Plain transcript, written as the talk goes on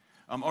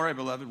All right,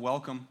 beloved,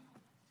 welcome.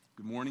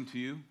 Good morning to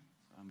you.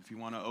 If you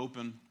want to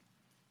open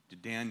to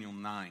Daniel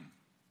 9.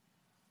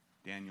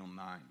 Daniel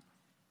 9.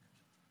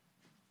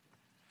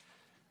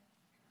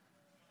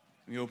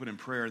 We open in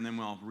prayer, and then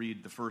we'll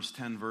read the first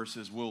 10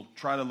 verses. We'll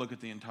try to look at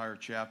the entire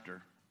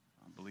chapter,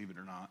 believe it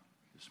or not,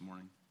 this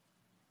morning.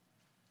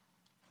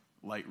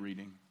 Light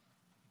reading.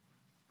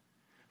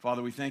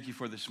 Father, we thank you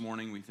for this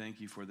morning. We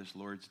thank you for this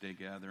Lord's Day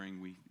gathering.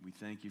 We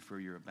thank you for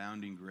your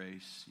abounding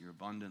grace, your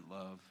abundant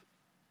love,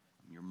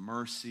 your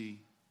mercy,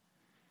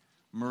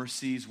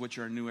 mercies which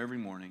are new every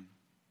morning.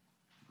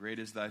 Great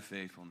is thy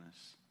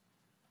faithfulness.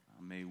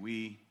 May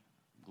we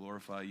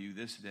glorify you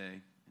this day,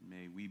 and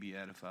may we be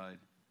edified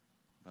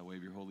by way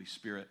of your Holy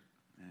Spirit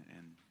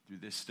and through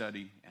this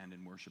study and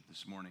in worship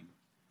this morning.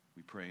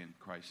 We pray in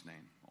Christ's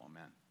name.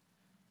 Amen.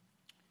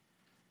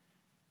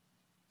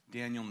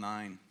 Daniel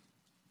 9.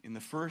 In the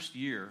first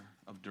year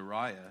of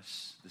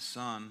Darius, the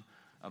son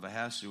of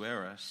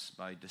Ahasuerus,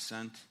 by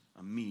descent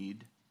a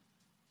Mede,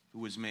 who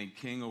was made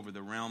king over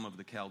the realm of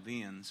the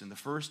Chaldeans, in the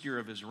first year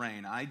of his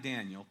reign, I,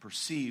 Daniel,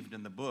 perceived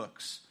in the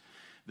books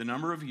the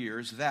number of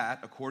years that,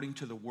 according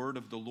to the word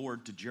of the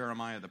Lord to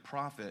Jeremiah the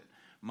prophet,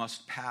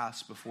 must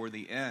pass before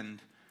the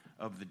end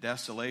of the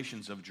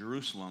desolations of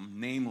Jerusalem,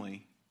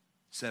 namely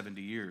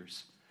 70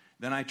 years.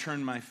 Then I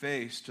turned my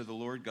face to the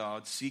Lord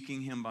God,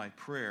 seeking him by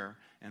prayer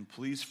and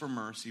pleas for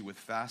mercy with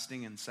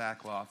fasting and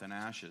sackcloth and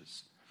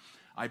ashes.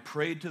 I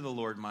prayed to the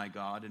Lord my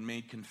God and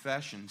made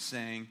confession,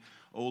 saying,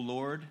 O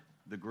Lord,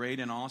 the great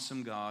and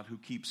awesome God who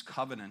keeps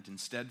covenant and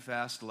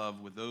steadfast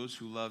love with those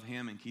who love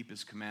him and keep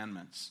his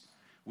commandments.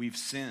 We've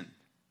sinned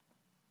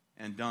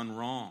and done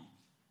wrong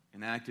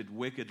and acted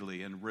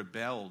wickedly and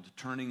rebelled,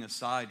 turning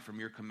aside from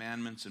your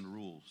commandments and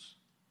rules.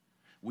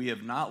 We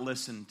have not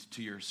listened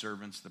to your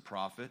servants, the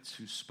prophets,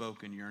 who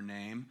spoke in your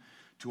name,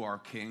 to our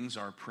kings,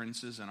 our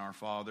princes, and our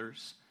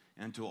fathers,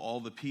 and to all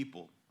the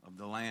people of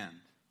the land.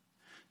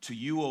 To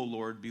you, O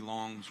Lord,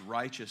 belongs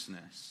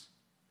righteousness,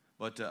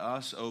 but to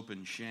us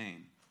open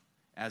shame.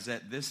 As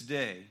at this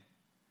day,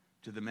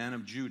 to the men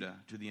of Judah,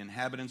 to the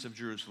inhabitants of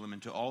Jerusalem,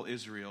 and to all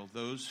Israel,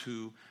 those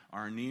who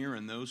are near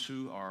and those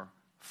who are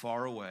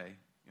far away,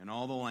 in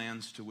all the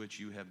lands to which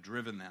you have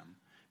driven them,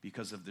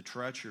 because of the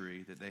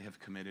treachery that they have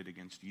committed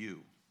against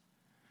you.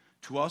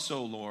 To us,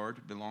 O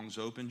Lord, belongs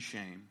open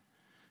shame,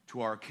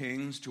 to our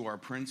kings, to our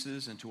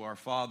princes, and to our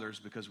fathers,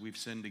 because we've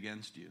sinned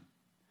against you.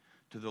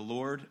 To the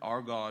Lord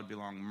our God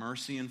belong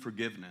mercy and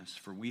forgiveness,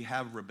 for we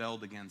have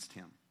rebelled against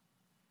him,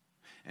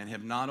 and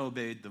have not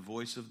obeyed the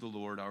voice of the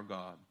Lord our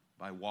God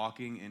by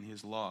walking in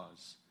his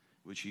laws,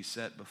 which he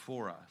set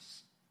before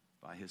us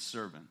by his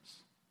servants,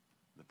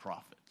 the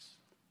prophets.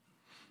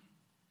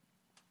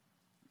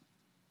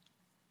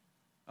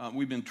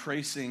 We've been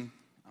tracing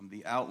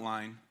the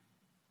outline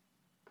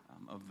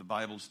of the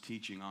Bible's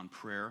teaching on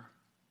prayer.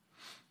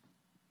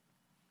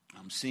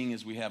 Seeing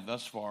as we have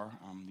thus far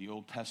the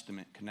Old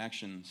Testament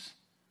connections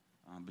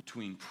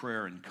between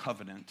prayer and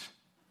covenant,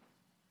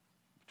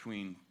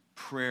 between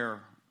prayer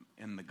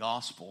and the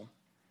gospel,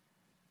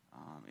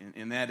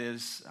 and that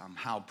is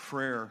how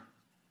prayer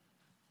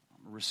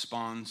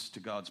responds to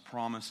God's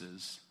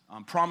promises.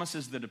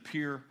 Promises that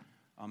appear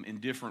in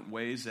different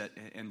ways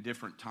and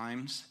different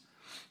times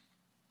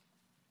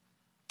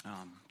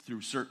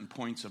through certain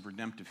points of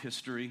redemptive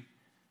history,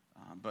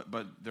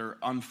 but they're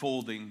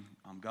unfolding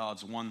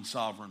God's one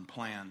sovereign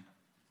plan.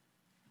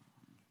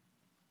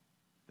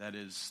 That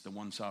is the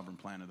one sovereign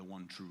plan of the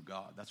one true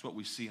God. That's what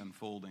we see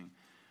unfolding.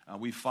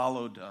 We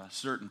followed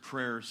certain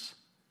prayers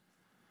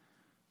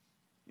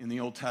in the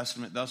Old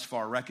Testament thus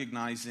far,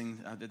 recognizing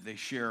that they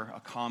share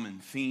a common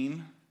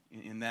theme,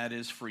 and that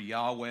is for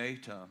Yahweh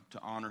to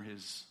honor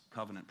his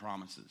covenant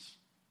promises.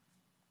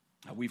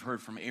 We've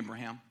heard from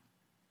Abraham.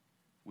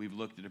 We've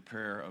looked at a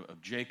prayer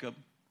of Jacob.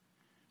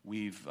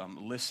 We've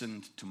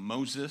listened to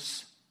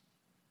Moses,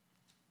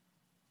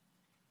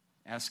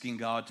 asking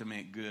God to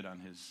make good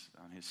on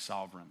his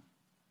sovereign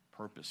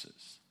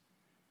purposes.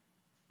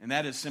 And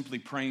that is simply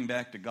praying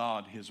back to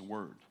God his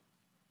word.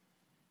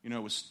 You know,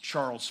 it was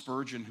Charles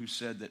Spurgeon who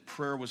said that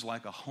prayer was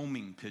like a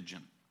homing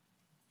pigeon.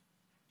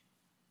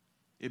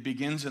 It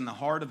begins in the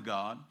heart of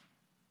God.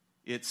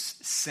 It's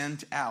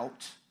sent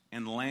out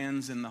and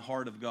lands in the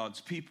heart of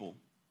God's people.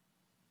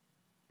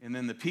 And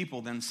then the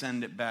people then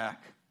send it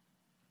back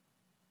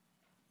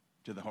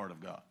to the heart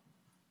of God.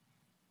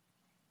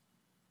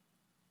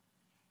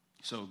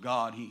 So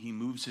God, he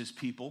moves his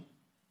people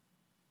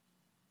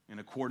in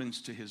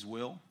accordance to his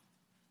will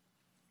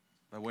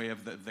by way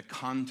of the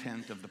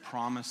content of the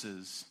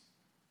promises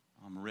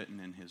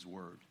written in his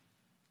word.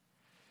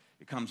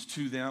 It comes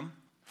to them,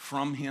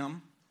 from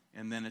him,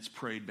 and then it's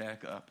prayed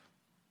back up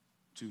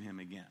to him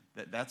again.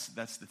 That's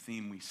the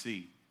theme we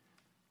see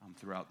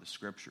throughout the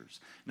scriptures.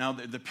 Now,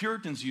 the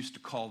Puritans used to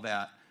call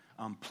that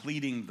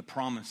pleading the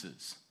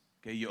promises.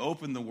 Okay, you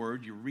open the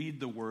word, you read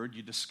the word,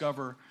 you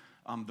discover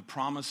the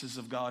promises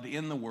of God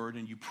in the word,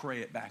 and you pray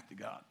it back to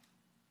God.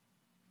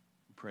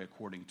 You pray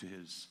according to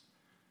his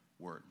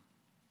word.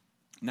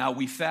 Now,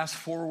 we fast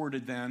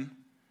forwarded then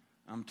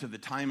to the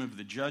time of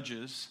the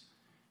Judges,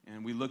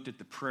 And we looked at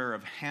the prayer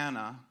of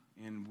Hannah,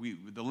 and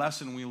the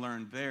lesson we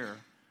learned there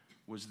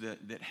was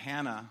that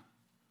Hannah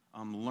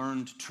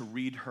learned to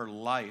read her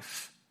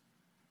life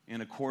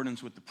in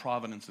accordance with the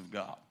providence of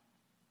God.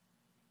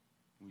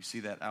 We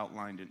see that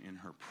outlined in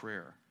her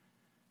prayer.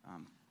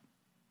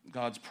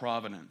 God's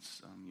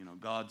providence.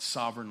 God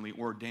sovereignly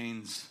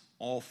ordains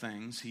all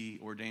things. He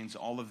ordains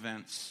all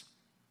events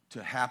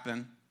to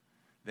happen.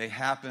 They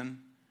happen,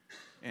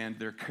 and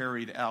they're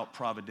carried out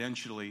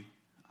providentially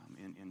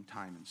in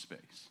time and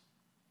space.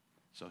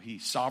 So he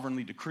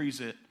sovereignly decrees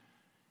it,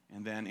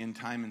 and then in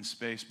time and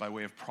space, by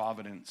way of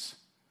providence,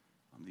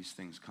 these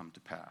things come to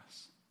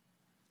pass.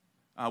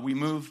 We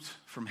moved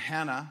from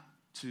Hannah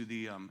to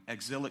the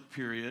exilic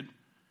period,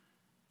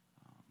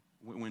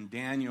 when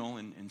Daniel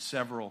and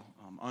several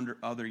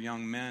other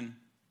young men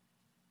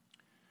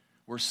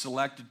were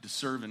selected to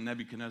serve in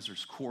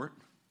Nebuchadnezzar's court.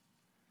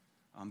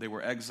 They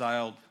were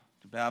exiled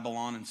to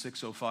Babylon in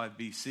 605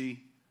 BC.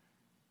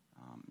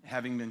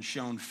 Having been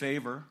shown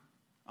favor,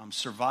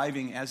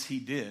 surviving as he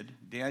did,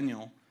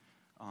 Daniel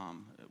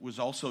was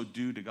also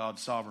due to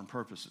God's sovereign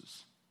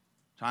purposes.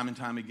 Time and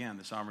time again,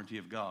 the sovereignty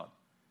of God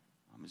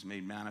is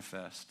made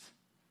manifest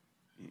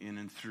in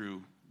and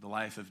through the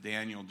life of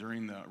Daniel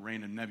during the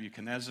reign of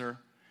Nebuchadnezzar,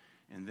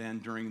 and then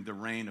during the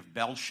reign of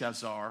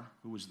Belshazzar,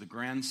 who was the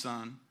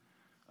grandson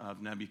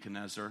of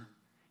Nebuchadnezzar.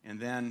 And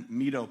then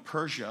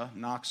Medo-Persia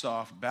knocks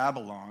off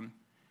Babylon,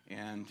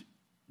 and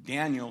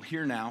Daniel,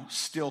 here now,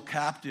 still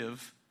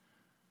captive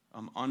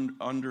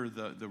under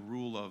the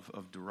rule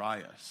of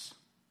Darius.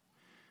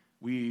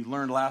 We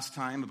learned last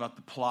time about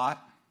the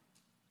plot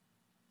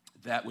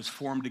that was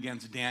formed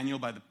against Daniel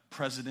by the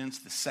presidents,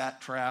 the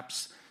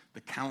satraps,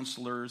 the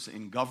counselors,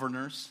 and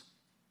governors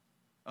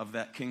of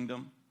that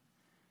kingdom,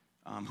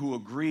 who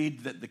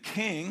agreed that the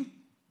king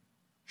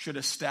should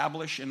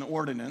establish an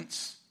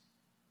ordinance,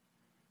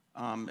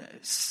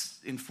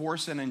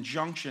 enforce an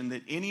injunction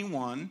that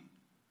anyone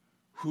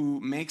who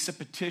makes a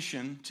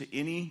petition to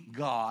any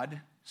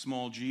god,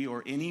 small g,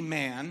 or any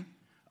man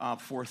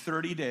for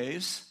 30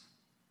 days,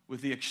 with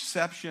the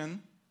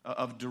exception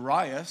of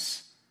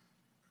Darius,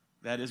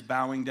 that is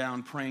bowing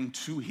down, praying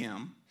to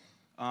him,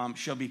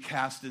 shall be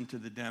cast into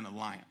the den of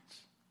lions.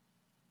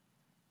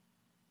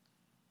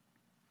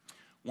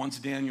 Once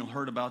Daniel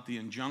heard about the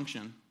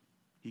injunction,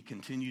 he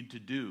continued to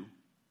do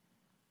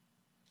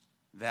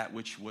that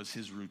which was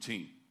his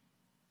routine.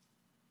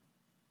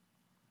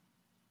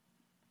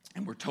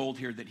 And we're told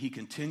here that he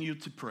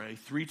continued to pray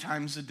 3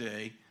 times a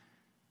day,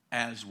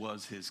 as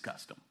was his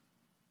custom.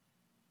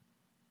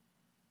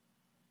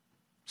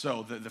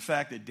 So the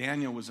fact that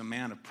Daniel was a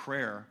man of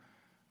prayer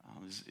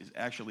is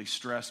actually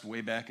stressed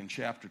way back in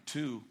chapter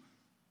 2,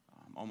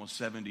 almost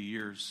 70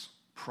 years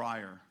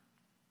prior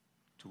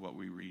to what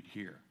we read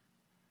here.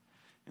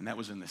 And that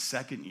was in the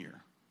 2nd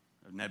year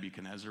of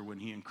Nebuchadnezzar, when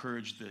he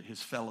encouraged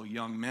his fellow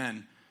young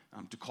men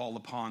to call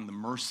upon the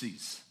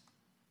mercies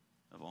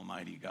of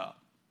Almighty God.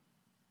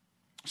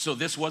 So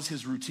this was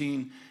his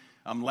routine.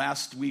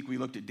 Last week we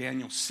looked at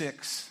Daniel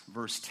 6,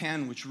 verse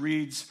 10, which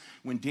reads,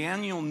 "When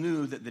Daniel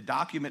knew that the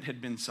document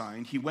had been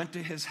signed, he went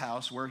to his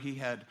house where he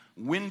had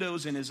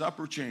windows in his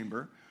upper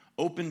chamber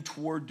open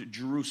toward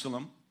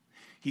Jerusalem.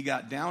 He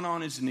got down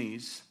on his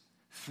knees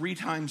 3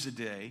 times a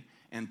day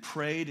and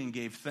prayed and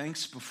gave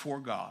thanks before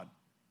God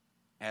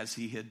as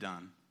he had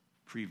done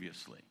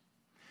previously."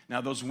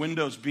 Now those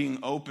windows being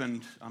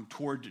opened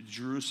toward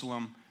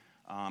Jerusalem,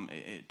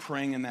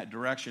 praying in that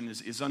direction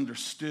is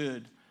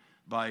understood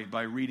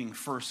by reading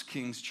 1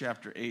 Kings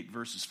chapter 8,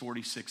 verses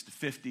 46 to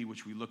 50,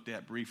 which we looked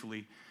at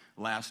briefly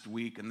last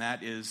week. And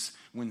that is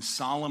when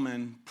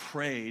Solomon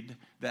prayed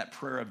that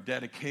prayer of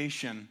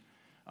dedication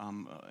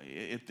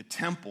at the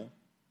temple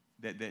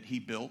that he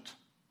built.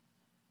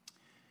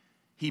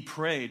 He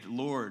prayed,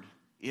 "Lord,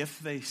 if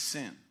they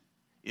sin,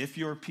 if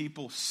your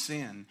people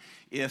sin,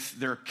 if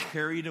they're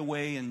carried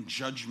away in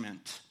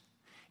judgment,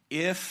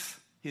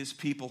 if his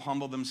people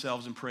humble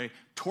themselves and pray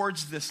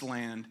towards this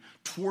land,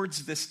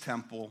 towards this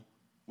temple,"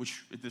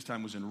 which at this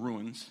time was in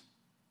ruins,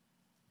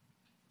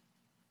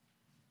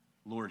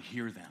 "Lord,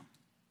 hear them."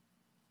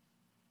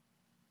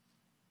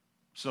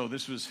 So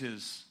this was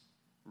his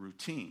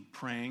routine,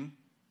 praying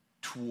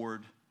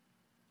toward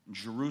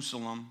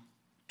Jerusalem,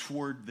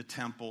 toward the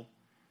temple,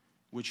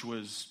 which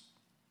was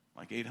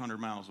like 800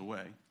 miles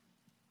away.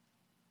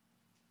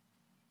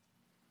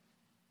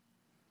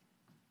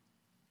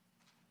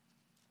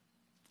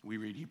 We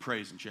read he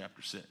prays in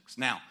chapter 6.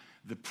 Now,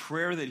 the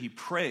prayer that he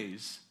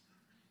prays,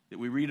 that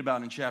we read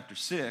about in chapter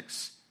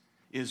 6,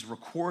 is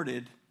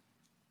recorded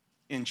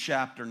in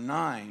chapter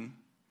 9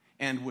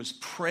 and was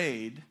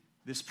prayed,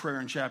 this prayer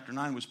in chapter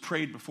 9 was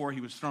prayed before he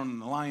was thrown in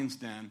the lion's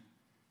den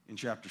in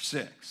chapter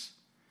 6.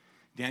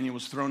 Daniel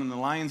was thrown in the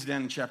lion's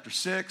den in chapter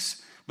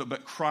 6,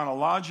 but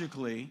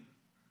chronologically,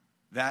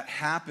 that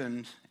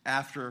happened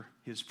after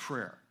his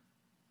prayer.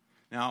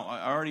 Now,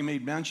 I already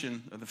made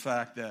mention of the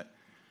fact that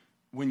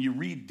when you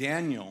read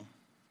Daniel,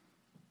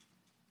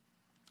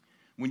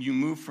 when you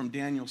move from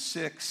Daniel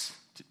 6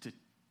 to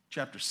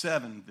chapter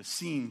 7, the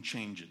scene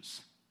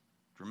changes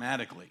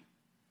dramatically.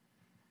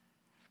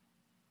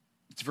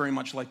 It's very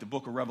much like the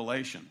book of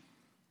Revelation,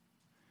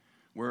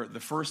 where the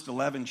first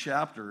 11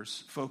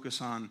 chapters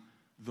focus on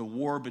the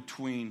war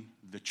between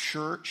the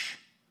church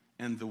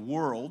and the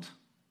world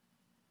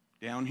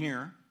down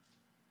here.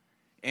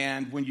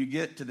 And when you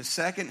get to the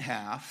second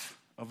half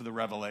of the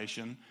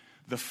Revelation,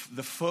 the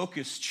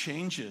focus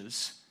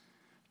changes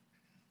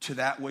to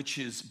that which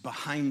is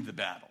behind the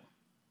battle.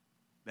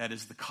 That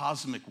is the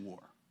cosmic war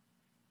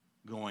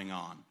going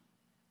on.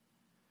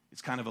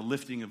 It's kind of a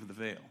lifting of the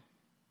veil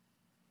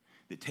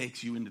that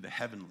takes you into the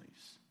heavenlies.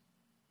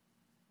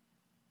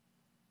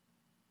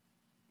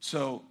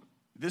 So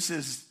this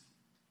is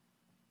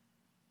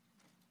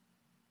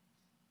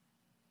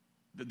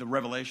the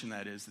revelation,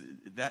 that is.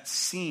 That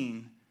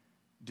scene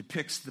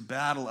depicts the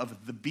battle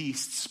of the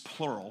beasts,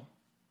 plural,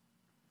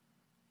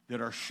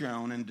 that are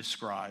shown and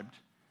described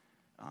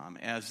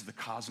as the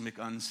cosmic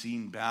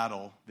unseen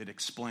battle that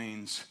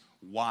explains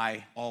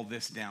why all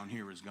this down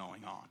here is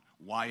going on.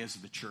 Why is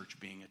the church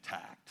being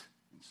attacked?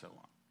 And so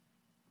on.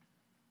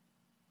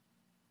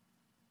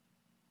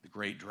 The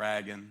great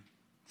dragon,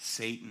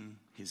 Satan,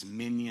 his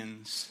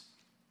minions,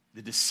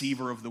 the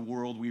deceiver of the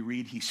world, we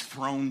read he's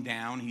thrown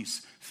down,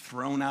 he's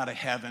thrown out of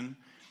heaven.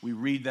 We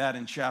read that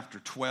in chapter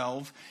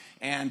 12.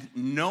 And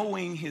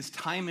knowing his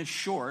time is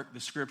short, the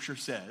scripture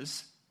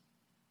says,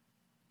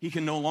 he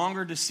can no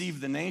longer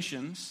deceive the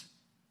nations.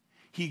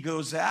 He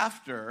goes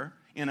after,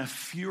 in a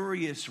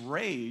furious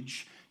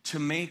rage, to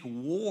make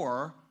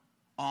war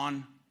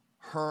on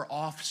her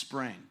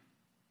offspring.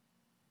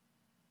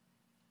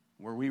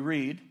 Where we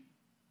read,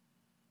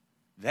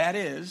 that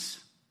is,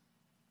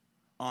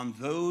 on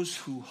those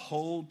who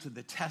hold to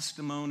the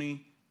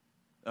testimony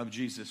of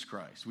Jesus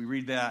Christ. We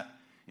read that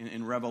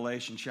in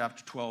Revelation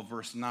chapter 12,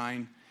 verse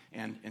 9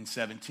 and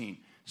 17.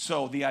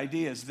 So the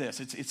idea is this.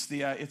 It's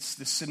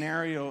the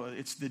scenario,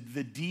 it's the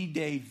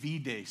D-Day,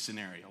 V-Day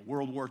scenario.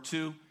 World War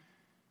II.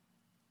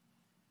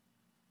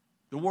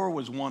 The war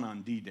was won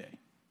on D-Day.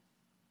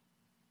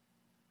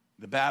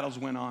 The battles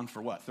went on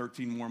for what,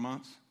 13 more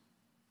months?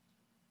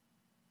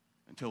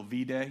 Until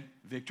V-Day,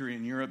 Victory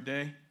in Europe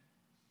Day.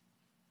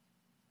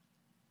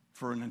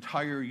 For an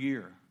entire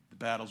year, the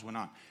battles went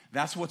on.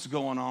 That's what's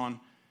going on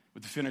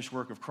with the finished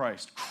work of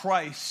Christ.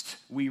 Christ,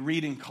 we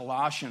read in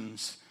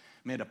Colossians,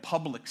 made a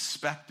public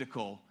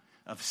spectacle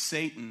of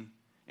Satan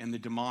and the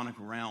demonic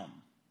realm.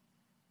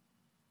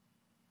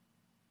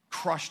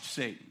 Crushed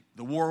Satan.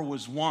 The war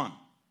was won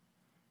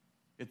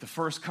at the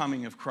first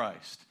coming of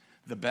Christ.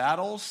 The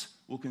battles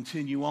will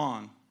continue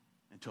on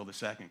until the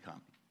second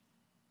coming.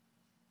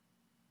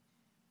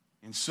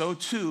 And so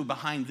too,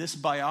 behind this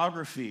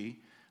biography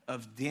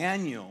of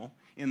Daniel,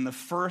 in the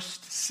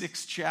first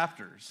 6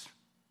 chapters,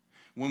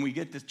 when we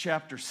get to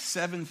chapters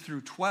 7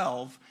 through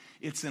 12,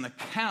 it's an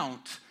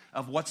account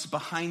of what's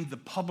behind the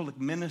public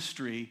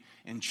ministry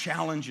and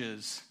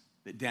challenges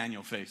that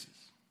Daniel faces.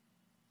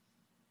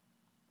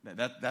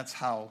 That's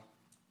how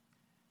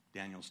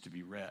Daniel's to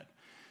be read.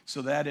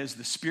 So that is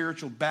the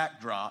spiritual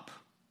backdrop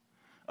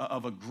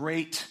of a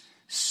great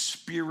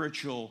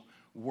spiritual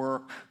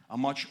work, a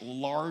much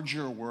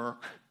larger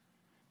work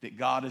that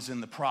God is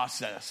in the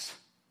process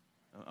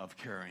of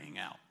carrying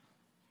out.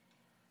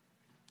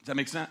 Does that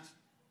make sense?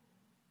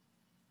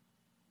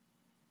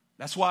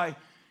 That's why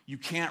you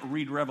can't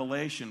read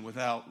Revelation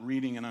without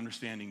reading and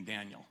understanding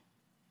Daniel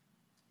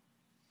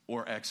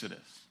or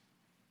Exodus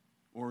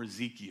or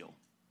Ezekiel,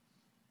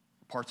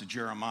 parts of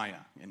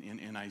Jeremiah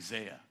and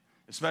Isaiah,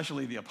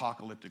 especially the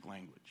apocalyptic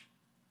language.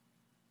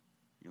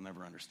 You'll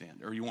never understand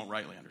it, or you won't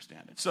rightly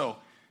understand it. So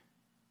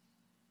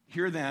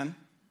here then,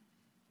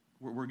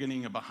 we're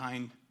getting a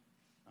behind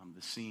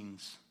the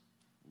scenes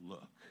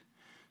look.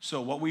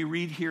 So what we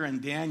read here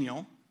in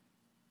Daniel,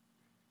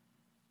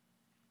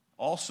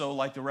 also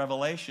like the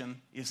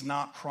Revelation, is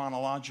not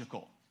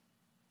chronological.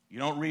 You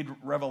don't read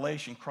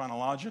Revelation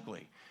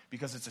chronologically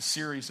because it's a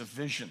series of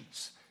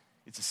visions.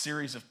 It's a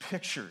series of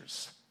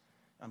pictures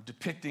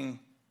depicting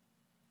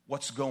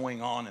what's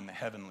going on in the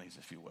heavenlies,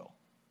 if you will.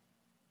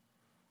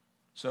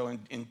 So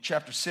in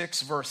chapter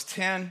 6, verse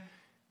 10,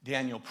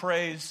 Daniel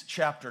prays.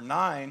 Chapter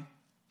 9,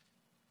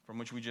 from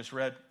which we just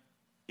read,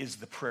 is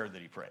the prayer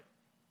that he prayed.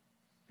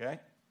 Okay?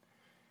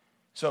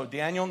 So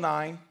Daniel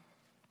 9,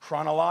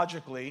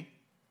 chronologically,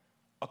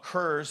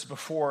 occurs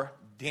before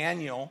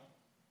Daniel,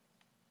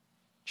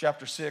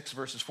 chapter 6,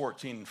 verses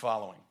 14 and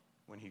following,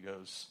 when he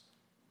goes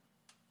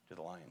to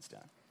the lion's den.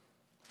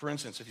 For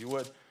instance, if you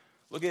would,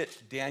 look at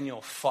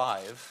Daniel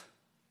 5,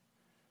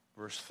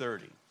 verse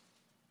 30.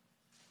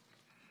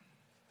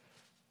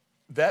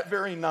 That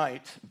very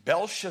night,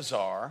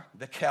 Belshazzar,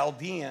 the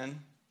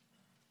Chaldean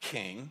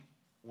king,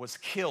 was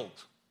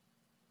killed,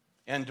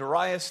 and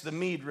Darius the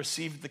Mede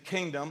received the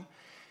kingdom,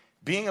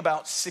 being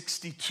about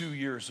 62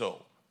 years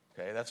old.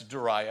 Okay, that's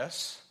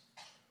Darius.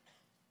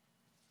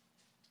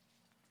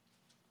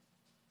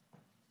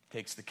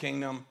 Takes the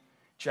kingdom,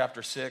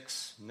 chapter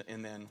 6,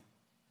 and then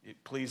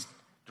it pleased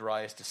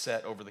Darius to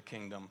set over the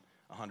kingdom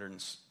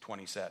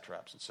 120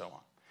 satraps and so on.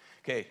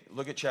 Okay,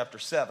 look at chapter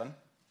 7,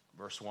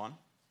 verse 1.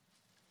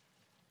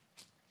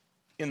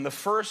 In the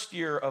first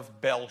year of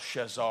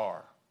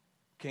Belshazzar,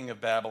 king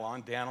of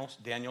Babylon,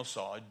 Daniel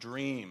saw a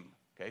dream.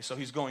 Okay, so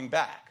he's going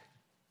back.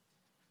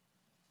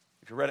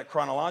 If you read it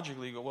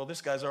chronologically, you go, well,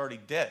 this guy's already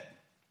dead.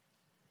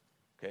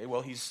 Okay,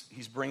 well,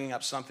 he's bringing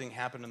up something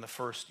happened in the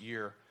first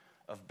year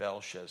of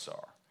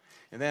Belshazzar.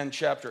 And then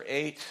chapter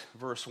 8,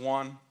 verse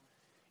 1,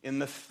 in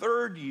the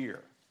third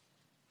year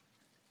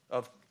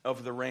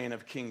of the reign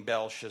of King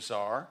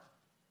Belshazzar,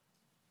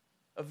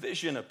 a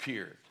vision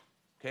appeared.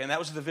 Okay, and that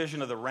was the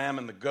vision of the ram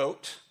and the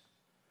goat.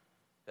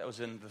 That was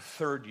in the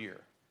third year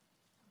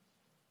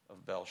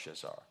of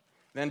Belshazzar.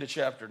 Then to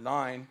chapter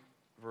 9,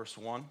 verse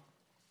 1.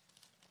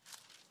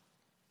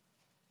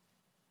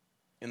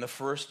 In the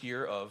first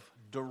year of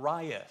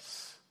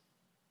Darius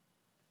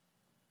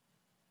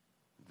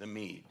the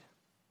Mede,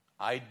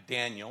 I,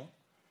 Daniel,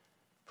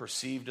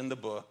 perceived in the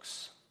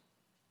books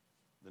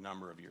the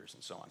number of years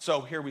and so on.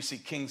 So here we see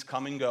kings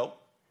come and go,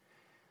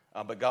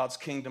 but God's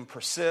kingdom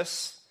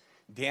persists.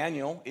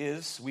 Daniel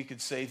is, we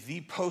could say,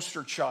 the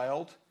poster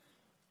child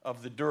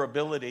of the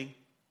durability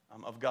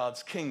of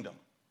God's kingdom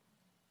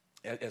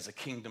as a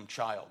kingdom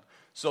child.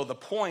 So the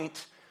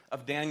point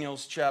of Daniel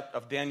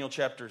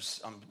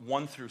chapters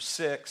 1 through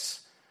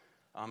 6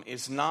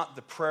 is not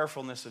the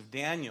prayerfulness of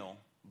Daniel,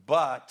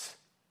 but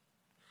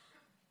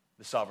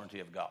the sovereignty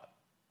of God.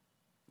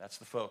 That's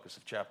the focus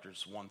of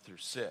chapters 1 through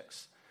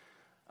 6.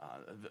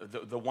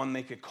 The one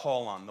they could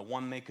call on, the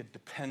one they could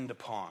depend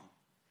upon,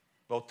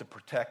 both to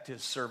protect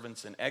his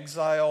servants in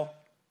exile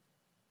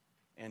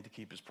and to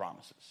keep his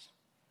promises.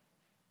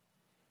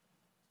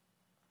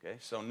 Okay,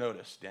 so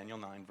notice Daniel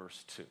 9,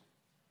 verse 2.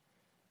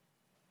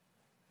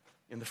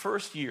 In the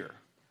first year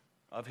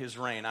of his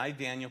reign, I,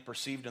 Daniel,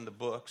 perceived in the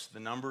books the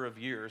number of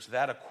years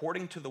that,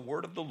 according to the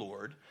word of the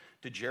Lord,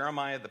 to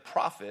Jeremiah the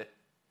prophet,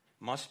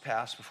 must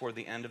pass before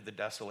the end of the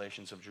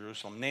desolations of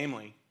Jerusalem,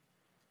 namely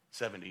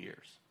 70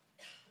 years.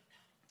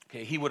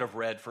 Okay, he would have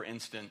read, for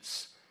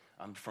instance,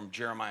 from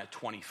Jeremiah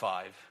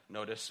 25,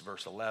 notice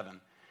verse 11,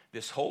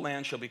 this whole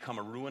land shall become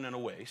a ruin and a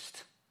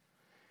waste,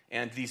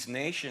 and these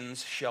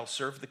nations shall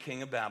serve the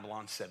king of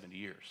Babylon 70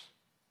 years.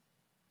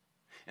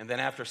 And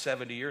then after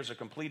 70 years are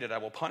completed, I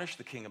will punish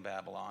the king of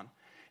Babylon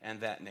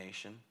and that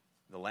nation,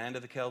 the land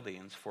of the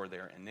Chaldeans, for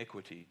their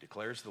iniquity,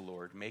 declares the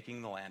Lord,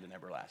 making the land an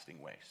everlasting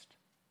waste.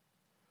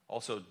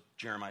 Also,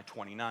 Jeremiah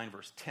 29,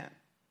 verse 10.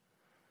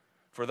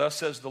 For thus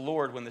says the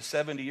Lord, when the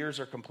 70 years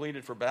are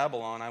completed for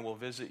Babylon, I will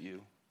visit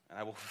you, and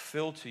I will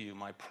fulfill to you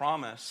my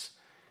promise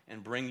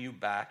and bring you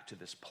back to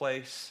this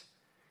place,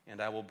 and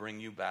I will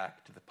bring you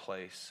back to the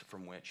place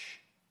from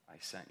which I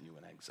sent you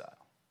in exile.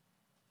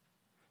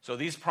 So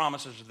these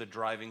promises are the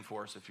driving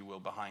force, if you will,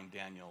 behind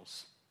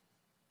Daniel's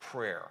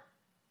prayer.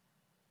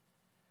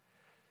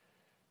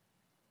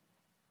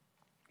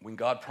 When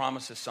God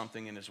promises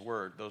something in his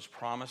word, those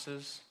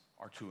promises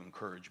are to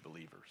encourage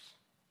believers.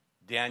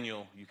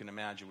 Daniel, you can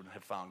imagine, would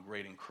have found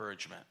great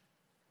encouragement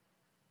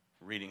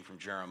reading from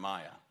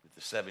Jeremiah that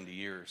the 70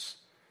 years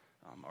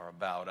are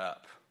about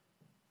up.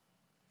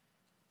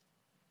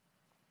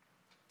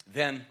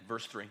 Then,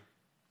 verse 3,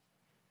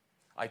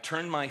 I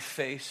turned my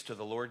face to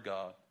the Lord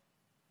God,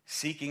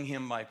 seeking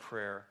him by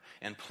prayer,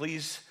 and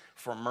pleas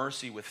for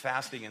mercy with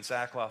fasting and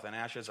sackcloth and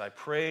ashes. I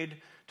prayed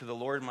to the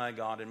Lord my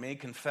God and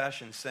made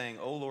confession, saying,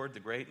 O Lord, the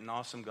great and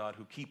awesome God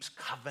who keeps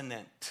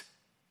covenant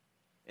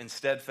in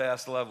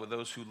steadfast love with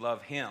those who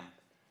love him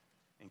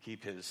and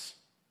keep his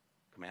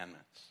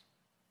commandments.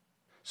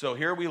 So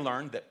here we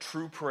learn that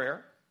true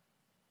prayer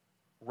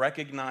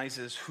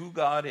recognizes who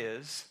God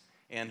is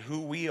and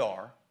who we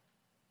are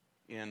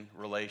in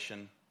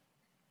relation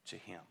to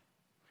him.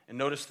 And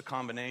notice the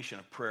combination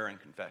of prayer and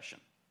confession.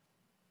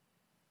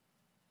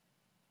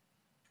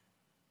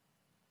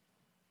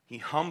 He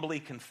humbly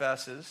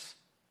confesses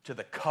to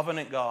the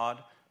covenant God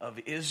of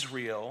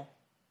Israel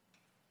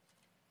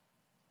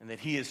and that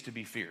he is to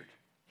be feared.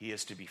 He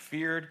is to be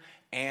feared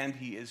and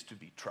he is to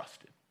be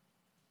trusted.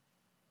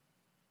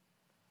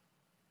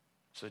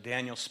 So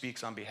Daniel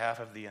speaks on behalf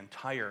of the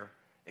entire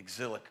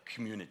exilic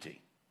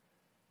community.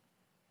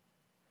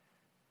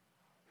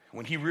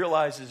 When he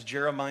realizes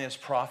Jeremiah's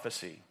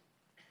prophecy,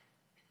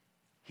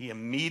 he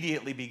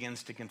immediately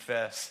begins to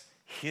confess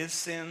his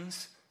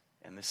sins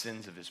and the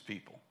sins of his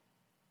people.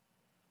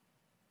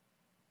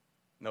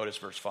 Notice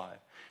verse 5.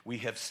 We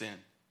have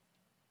sinned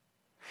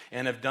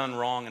and have done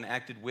wrong and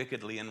acted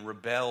wickedly and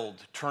rebelled,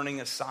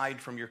 turning aside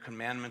from your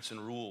commandments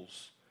and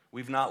rules.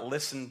 We've not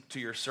listened to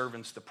your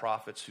servants, the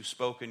prophets, who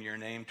spoke in your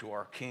name to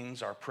our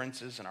kings, our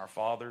princes, and our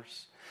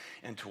fathers,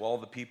 and to all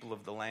the people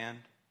of the land.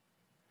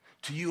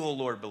 To you, O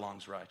Lord,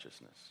 belongs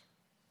righteousness,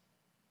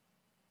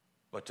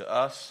 but to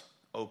us,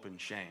 open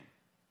shame.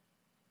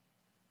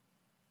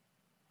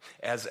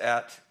 As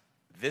at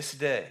this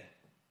day,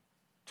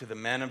 to the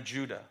men of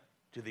Judah,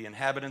 to the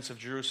inhabitants of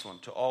Jerusalem,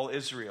 to all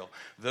Israel,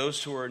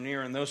 those who are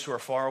near and those who are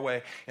far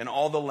away, and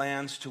all the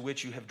lands to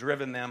which you have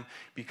driven them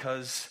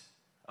because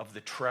of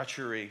the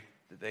treachery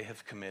that they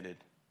have committed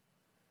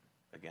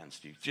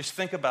against you. Just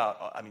think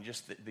about,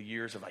 just the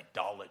years of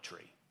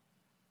idolatry.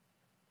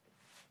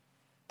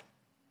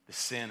 The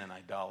sin and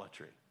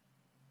idolatry.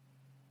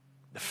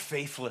 The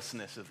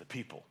faithlessness of the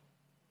people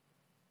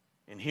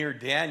And here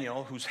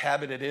Daniel, whose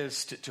habit it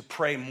is to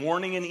pray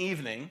morning and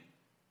evening,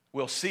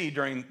 we'll see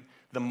during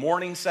the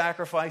morning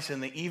sacrifice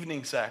and the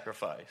evening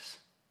sacrifice,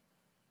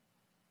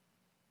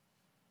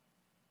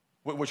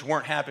 which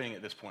weren't happening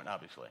at this point,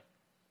 obviously.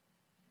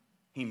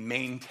 He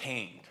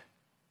maintained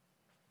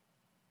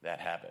that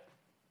habit.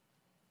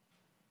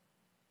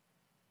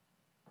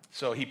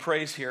 So he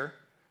prays here.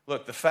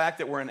 Look, the fact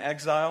that we're in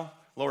exile,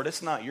 Lord,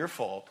 it's not your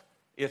fault.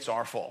 It's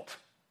our fault.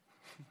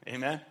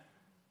 Amen?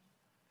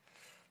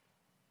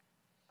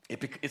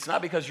 It's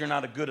not because you're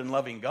not a good and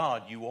loving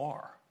God. You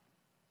are.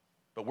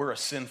 But we're a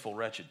sinful,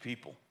 wretched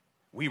people.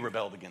 We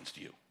rebelled against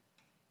you.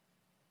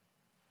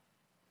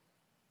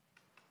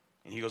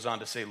 And he goes on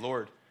to say,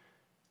 Lord,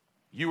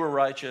 you were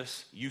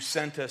righteous, you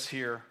sent us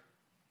here,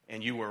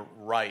 and you were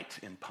right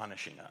in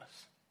punishing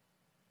us.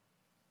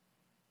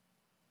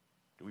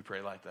 Do we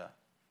pray like that?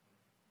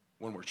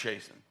 When we're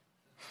chastened.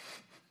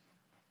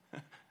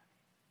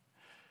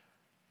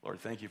 Lord,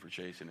 thank you for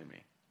chastening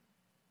me.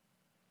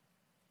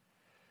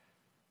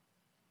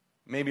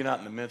 Maybe not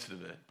in the midst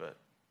of it, but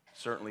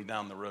certainly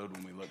down the road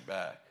when we look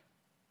back.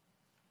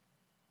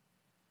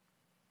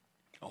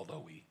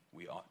 Although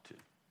we ought to.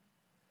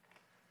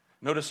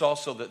 Notice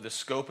also that the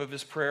scope of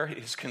his prayer,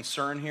 his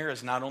concern here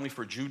is not only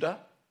for Judah,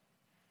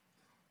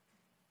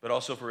 but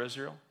also for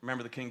Israel.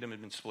 Remember, the kingdom had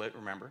been split,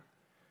 remember?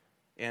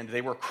 And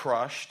they were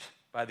crushed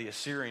by the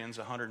Assyrians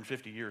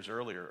 150 years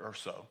earlier or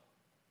so.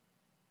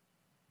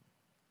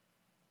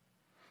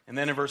 And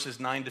then in verses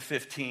 9 to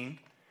 15,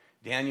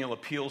 Daniel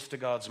appeals to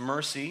God's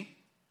mercy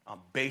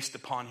based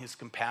upon his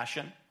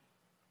compassion.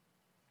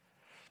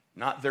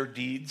 Not their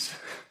deeds,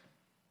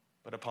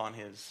 but upon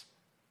his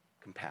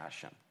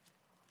compassion.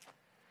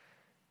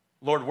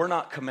 Lord, we're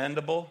not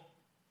commendable,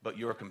 but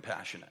you're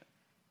compassionate.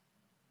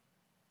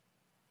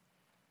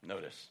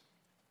 Notice.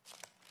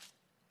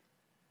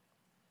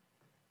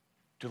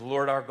 To the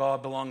Lord our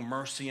God belong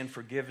mercy and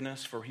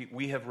forgiveness, for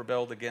we have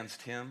rebelled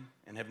against him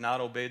and have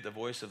not obeyed the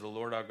voice of the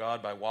Lord our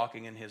God by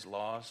walking in his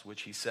laws,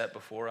 which he set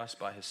before us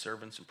by his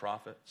servants and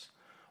prophets.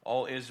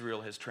 All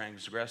Israel has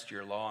transgressed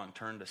your law and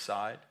turned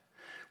aside,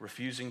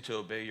 refusing to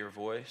obey your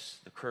voice.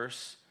 The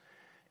curse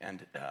and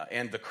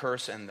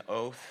the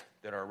oath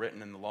that are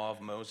written in the law of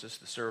Moses,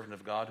 the servant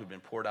of God, who've been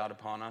poured out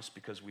upon us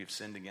because we have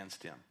sinned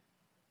against him.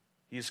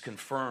 He has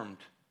confirmed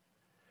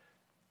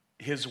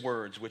his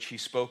words, which he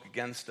spoke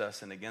against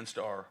us and against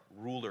our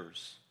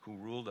rulers who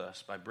ruled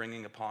us, by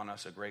bringing upon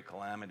us a great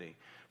calamity.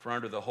 For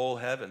under the whole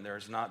heaven there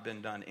has not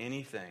been done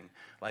anything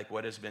like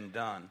what has been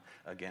done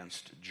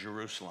against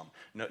Jerusalem.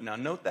 Now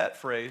note that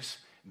phrase,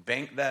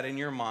 bank that in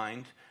your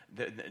mind.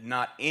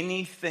 Not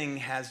anything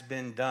has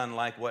been done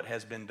like what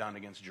has been done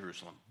against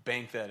Jerusalem.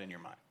 Bank that in your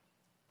mind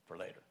for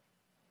later.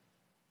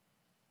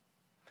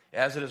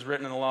 As it is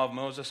written in the law of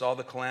Moses, all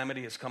the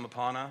calamity has come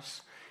upon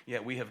us,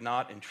 yet we have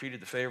not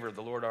entreated the favor of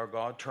the Lord our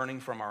God, turning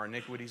from our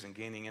iniquities and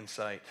gaining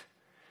insight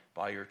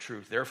by your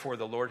truth. Therefore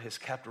the Lord has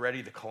kept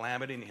ready the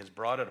calamity, and he has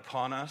brought it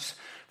upon us.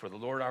 For the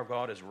Lord our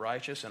God is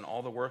righteous in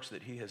all the works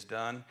that he has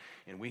done,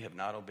 and we have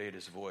not obeyed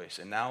his voice.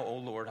 And now, O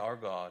Lord our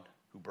God,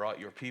 who brought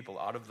your people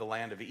out of the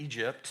land of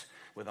Egypt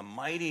with a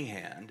mighty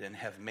hand, and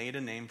have made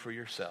a name for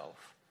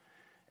yourself,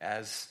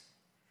 as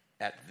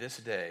at this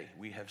day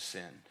we have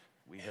sinned,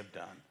 we have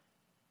done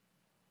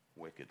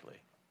wickedly.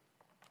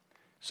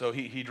 So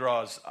he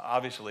draws,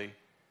 obviously,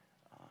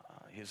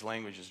 his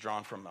language is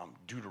drawn from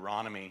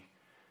Deuteronomy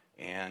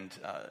and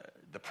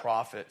the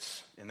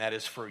prophets, and that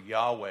is for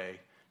Yahweh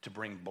to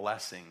bring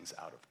blessings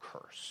out of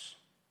curse.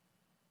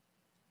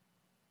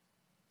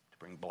 To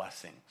bring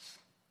blessings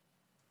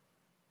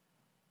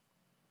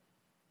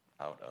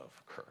out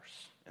of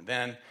curse. And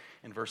then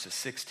in verses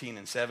 16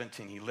 and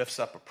 17, he lifts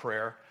up a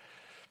prayer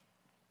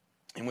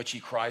in which he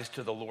cries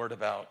to the Lord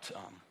about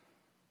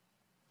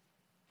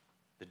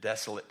the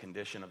desolate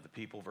condition of the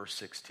people. Verse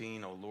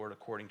 16, O Lord,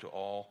 according to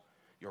all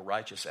your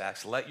righteous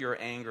acts, let your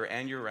anger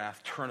and your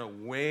wrath turn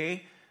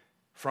away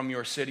from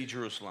your city,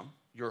 Jerusalem,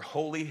 your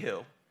holy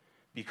hill,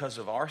 because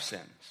of our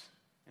sins,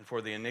 and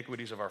for the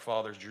iniquities of our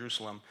fathers,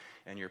 Jerusalem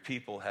and your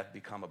people have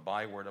become a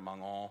byword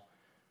among all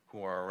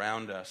who are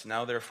around us.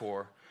 Now,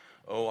 therefore,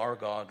 O our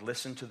God,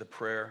 listen to the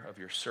prayer of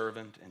your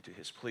servant and to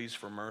his pleas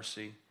for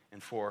mercy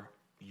and for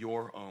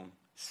your own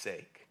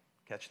sake.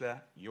 Catch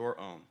that? Your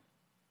own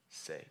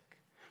sake.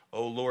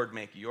 O Lord,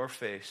 make your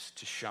face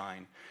to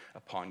shine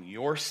upon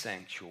your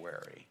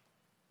sanctuary,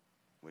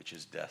 which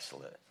is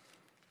desolate.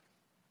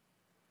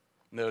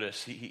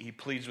 Notice, he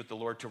pleads with the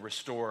Lord to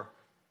restore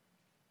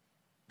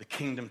the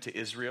kingdom to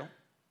Israel,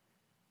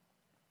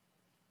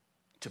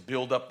 to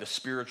build up the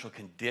spiritual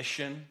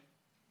condition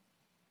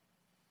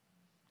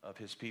of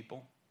his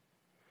people.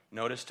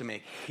 Notice, to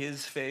make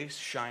his face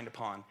shine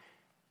upon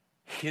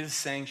his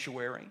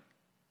sanctuary,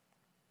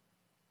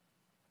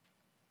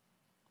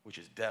 which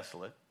is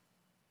desolate.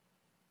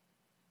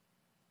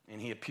 And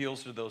he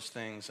appeals to those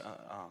things,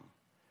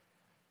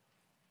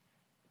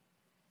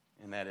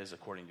 and that is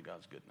according to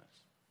God's goodness.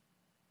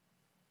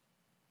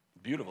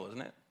 Beautiful,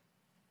 isn't it?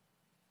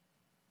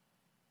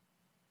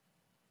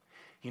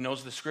 He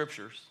knows the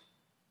scriptures,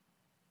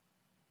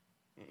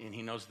 And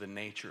he knows the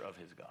nature of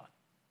his God.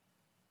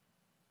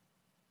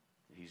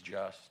 He's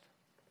just,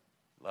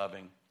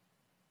 loving,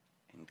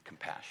 and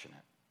compassionate.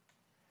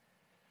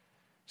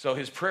 So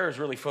his prayer is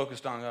really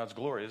focused on God's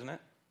glory, isn't it?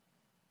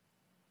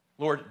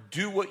 Lord,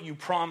 do what you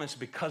promised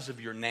because of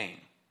your name.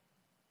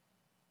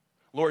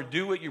 Lord,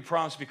 do what you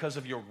promised because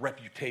of your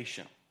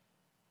reputation.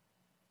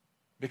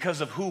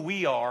 Because of who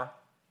we are,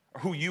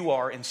 or who you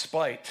are in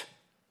spite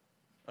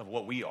of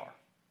what we are.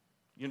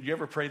 You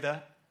ever pray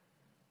that?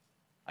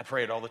 I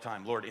pray it all the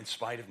time. Lord, in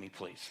spite of me,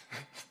 please.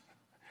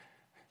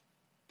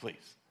 Please.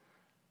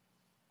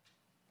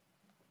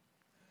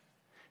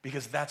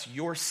 Because that's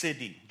your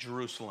city,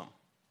 Jerusalem.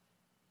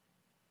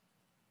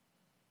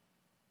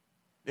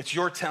 It's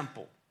your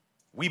temple.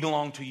 We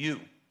belong to you.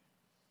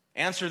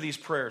 Answer these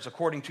prayers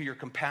according to your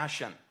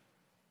compassion.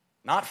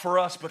 Not for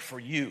us, but for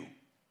you.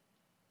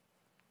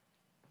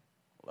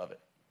 Love it.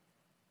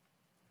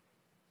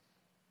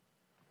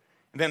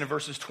 And then in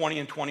verses 20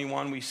 and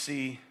 21, we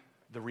see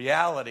the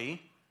reality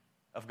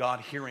of God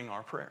hearing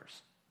our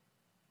prayers.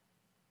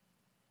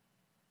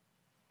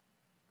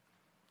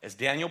 As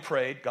Daniel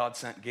prayed, God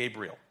sent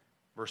Gabriel.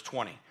 Verse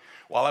 20.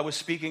 While I was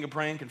speaking and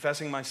praying,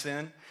 confessing my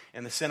sin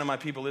and the sin of my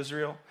people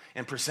Israel,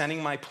 and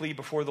presenting my plea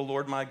before the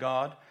Lord my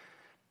God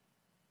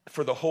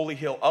for the holy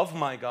hill of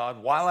my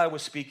God, while I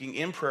was speaking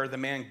in prayer, the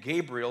man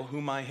Gabriel,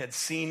 whom I had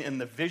seen in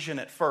the vision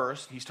at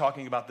first, he's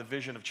talking about the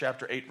vision of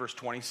chapter 8, verse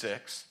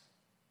 26,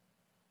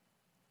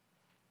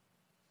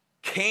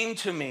 came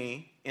to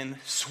me in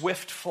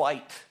swift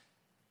flight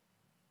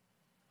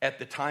at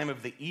the time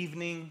of the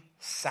evening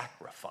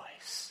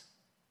sacrifice.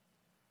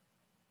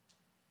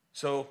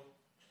 So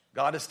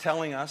God is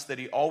telling us that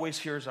he always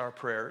hears our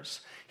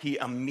prayers. He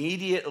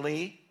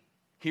immediately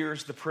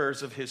hears the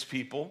prayers of his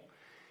people.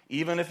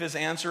 Even if his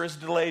answer is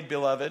delayed,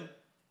 beloved,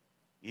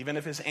 even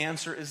if his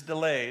answer is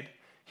delayed,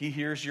 he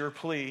hears your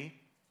plea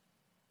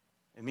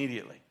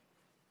immediately.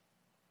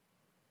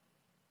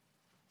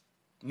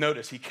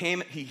 Notice, he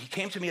came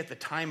to me at the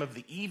time of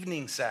the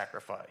evening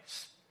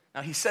sacrifice.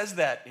 Now, he says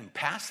that in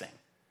passing.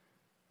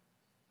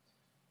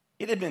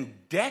 It had been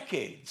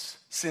decades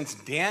since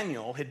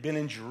Daniel had been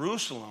in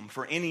Jerusalem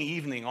for any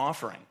evening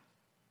offering.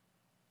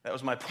 That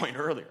was my point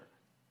earlier.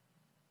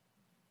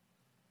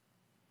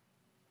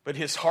 But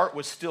his heart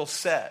was still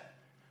set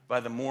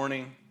by the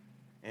morning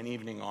and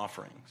evening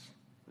offerings.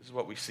 This is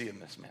what we see in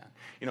this man.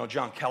 You know,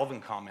 John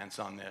Calvin comments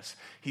on this.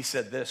 He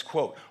said this,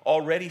 quote,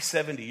 already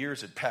 70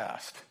 years had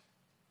passed,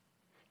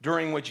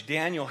 during which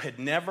Daniel had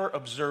never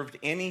observed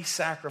any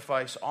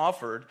sacrifice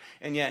offered,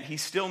 and yet he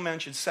still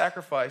mentioned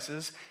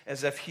sacrifices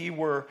as if he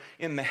were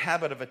in the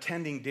habit of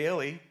attending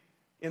daily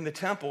in the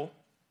temple,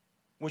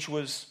 which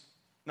was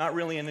not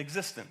really in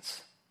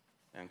existence,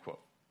 end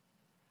quote.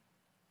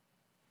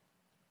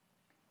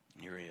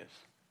 Here he is.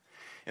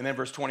 And then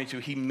verse 22,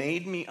 he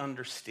made me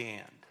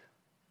understand,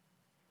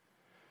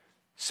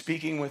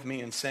 speaking with me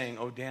and saying,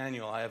 O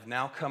Daniel, I have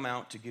now come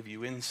out to give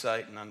you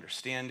insight and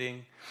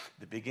understanding,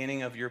 the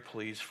beginning of your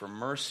pleas for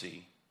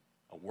mercy.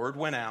 A word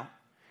went out,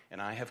 and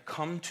I have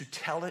come to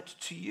tell it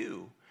to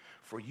you,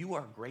 for you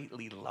are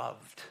greatly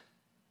loved.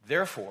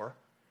 Therefore,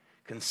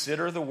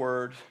 consider the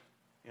word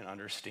and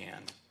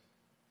understand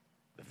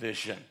the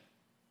vision.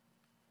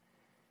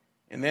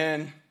 And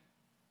then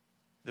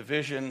the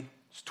vision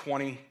is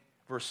 20,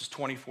 verses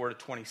 24 to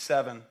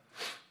 27.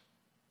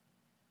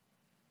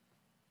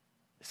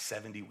 The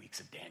 70 weeks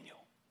of Daniel.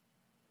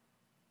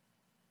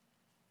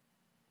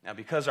 Now,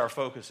 because our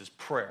focus is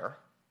prayer,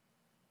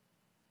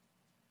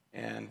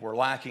 and we're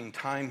lacking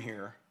time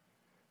here,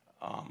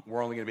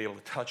 we're only going to be able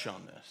to touch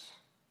on this.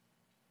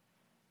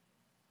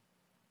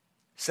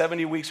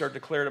 70 weeks are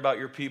declared about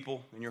your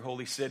people in your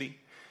holy city,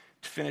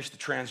 to finish the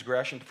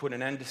transgression, to put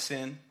an end to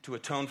sin, to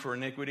atone for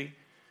iniquity,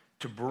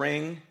 to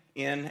bring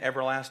in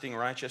everlasting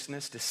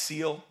righteousness, to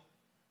seal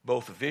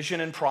both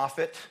vision and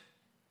prophet,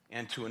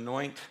 and to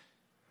anoint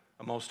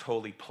a most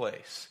holy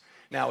place.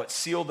 Now, it's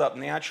sealed up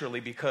naturally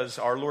because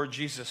our Lord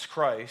Jesus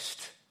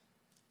Christ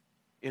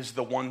is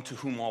the one to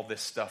whom all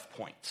this stuff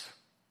points.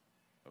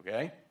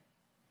 Okay?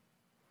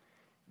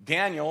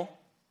 Daniel,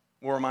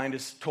 we're reminded,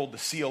 is told to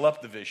seal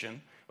up the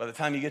vision. By the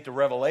time you get to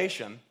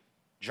Revelation,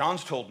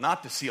 John's told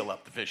not to seal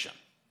up the vision.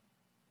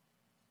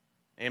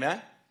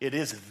 Amen? It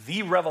is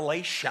the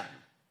revelation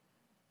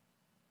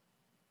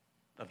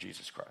of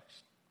Jesus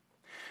Christ.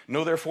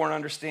 Know therefore and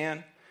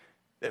understand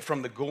that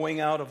from the going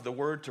out of the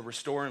word to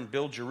restore and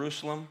build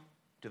Jerusalem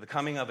to the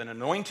coming of an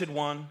anointed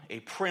one, a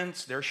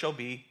prince, there shall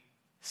be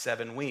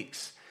 7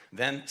 weeks.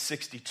 Then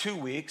 62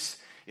 weeks,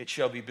 it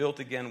shall be built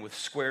again with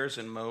squares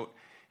and moat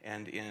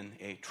and in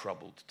a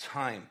troubled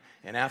time.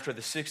 And after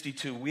the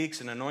 62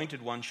 weeks, an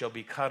anointed one shall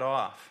be cut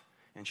off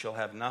and shall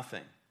have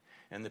nothing.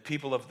 And the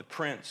people of the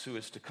prince who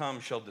is to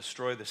come shall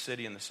destroy the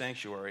city and the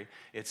sanctuary.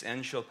 Its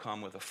end shall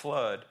come with a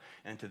flood,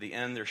 and to the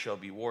end there shall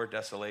be war.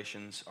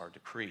 Desolations are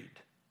decreed.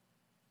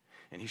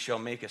 And he shall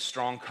make a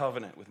strong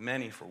covenant with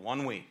many for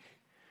 1 week.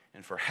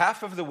 And for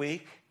half of the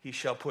week he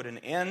shall put an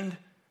end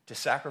to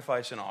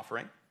sacrifice and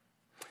offering.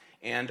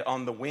 And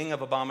on the wing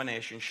of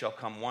abomination shall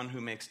come one who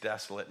makes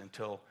desolate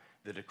until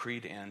the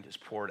decreed end is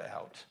poured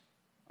out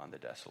on the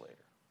desolator.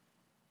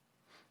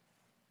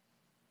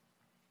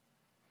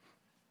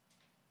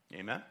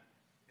 Amen?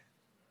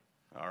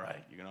 All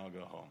right, you can all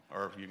go home,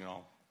 or you can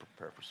all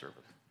prepare for service.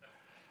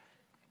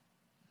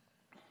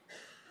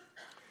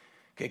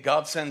 Okay,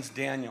 God sends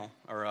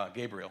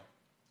Gabriel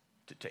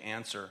to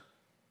answer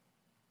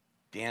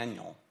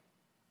Daniel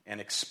and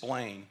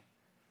explain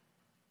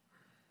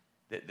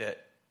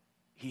that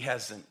he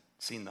hasn't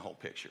seen the whole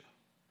picture.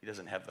 He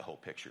doesn't have the whole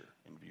picture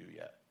in view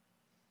yet.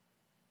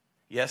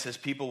 Yes, his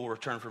people will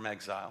return from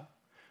exile,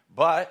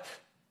 but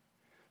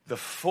the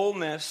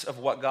fullness of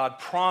what God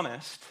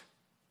promised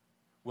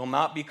will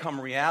not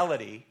become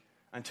reality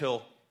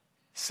until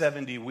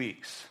 70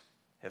 weeks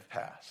have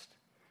passed.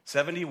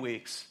 70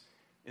 weeks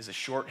is a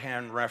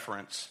shorthand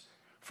reference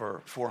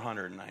for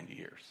 490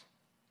 years.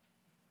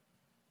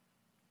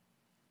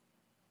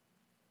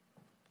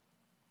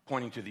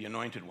 Pointing to the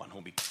anointed one who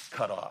will be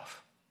cut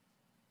off.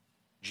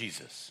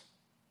 Jesus,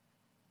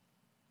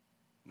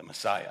 the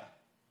Messiah.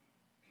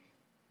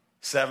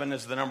 7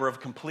 is the number of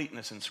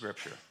completeness in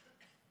Scripture.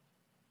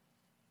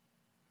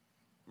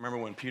 Remember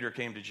when Peter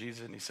came to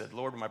Jesus and he said,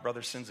 Lord, my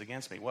brother sins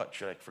against me. What,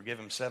 should I forgive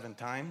him 7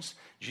 times?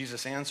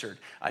 Jesus answered,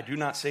 I do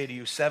not say to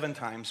you 7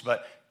 times,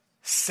 but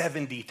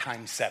 70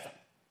 times 7.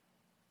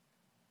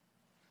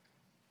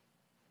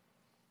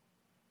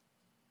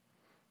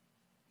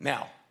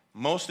 Now,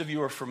 most of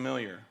you are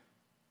familiar,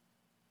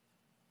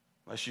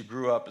 unless you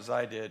grew up as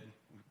I did,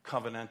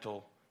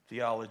 covenantal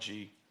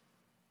theology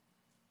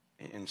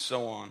and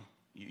so on.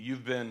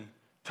 You've been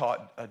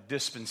taught a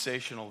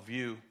dispensational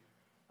view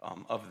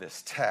of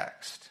this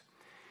text.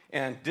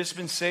 And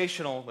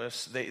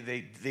dispensationalists,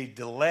 they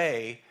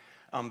delay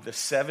the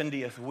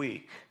 70th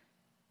week.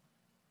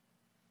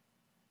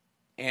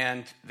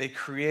 And they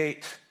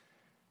create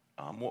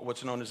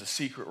what's known as a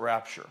secret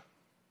rapture,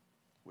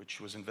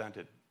 which was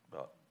invented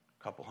about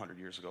a couple hundred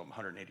years ago,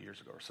 180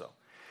 years ago or so.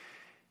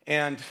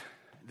 And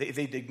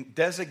they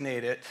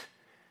designate it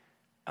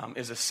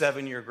as a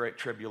 7-year Great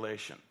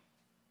Tribulation.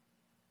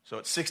 So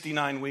at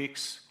 69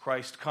 weeks,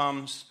 Christ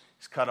comes,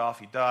 he's cut off,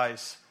 he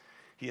dies,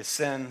 he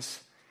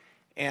ascends,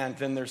 and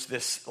then there's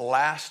this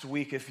last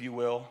week, if you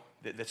will,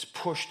 that's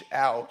pushed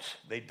out.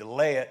 They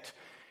delay it,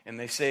 and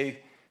they say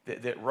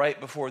that right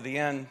before the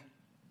end,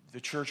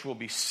 the church will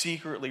be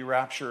secretly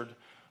raptured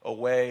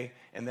away,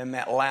 and then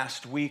that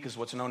last week is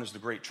what's known as the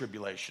Great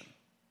Tribulation.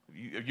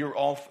 You're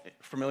all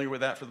familiar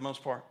with that for the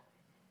most part?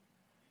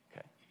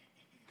 Okay.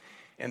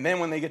 And then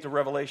when they get to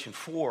Revelation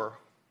 4,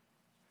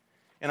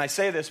 and I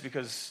say this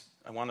because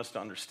I want us to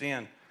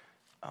understand,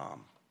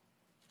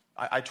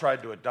 I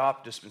tried to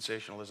adopt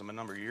dispensationalism a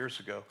number of years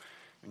ago.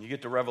 When you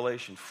get to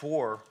Revelation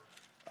 4,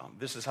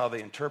 this is how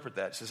they interpret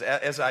that. It says,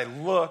 as I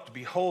looked,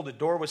 behold, a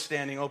door was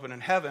standing open in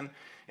heaven,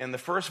 and the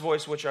first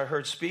voice which I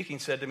heard speaking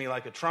said to me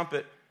like a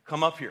trumpet,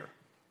 come up here.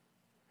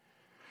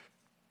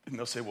 And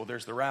they'll say, well,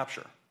 there's the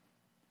rapture.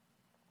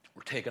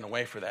 We're taken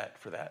away for that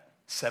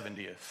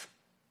 70th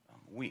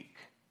week.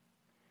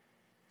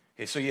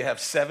 Okay, so you have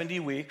 70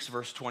 weeks,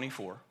 verse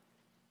 24.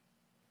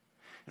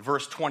 In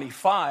verse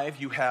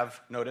 25, you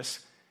have, notice,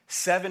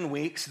 7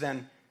 weeks,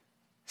 then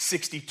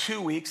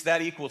 62 weeks.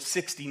 That equals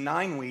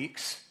 69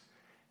 weeks.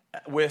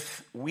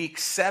 With week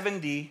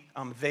 70,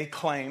 they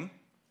claim,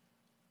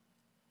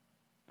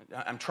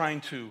 I'm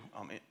trying to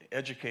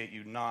educate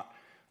you, not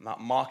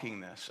mocking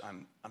this.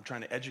 I'm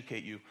trying to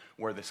educate you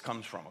where this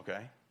comes from,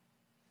 okay?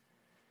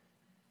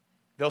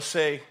 They'll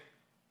say,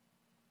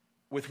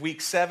 with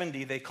week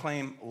 70, they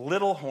claim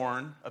little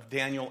horn of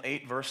Daniel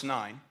 8, verse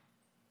 9,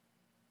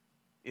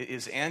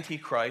 is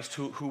Antichrist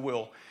who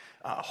will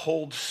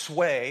hold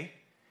sway,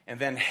 and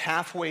then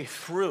halfway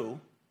through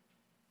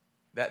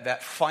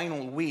that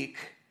final week,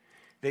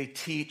 they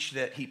teach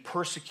that he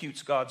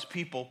persecutes God's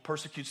people,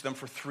 persecutes them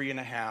for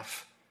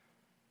 3.5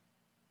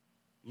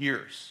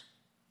 years.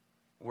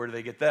 Where do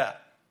they get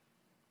that?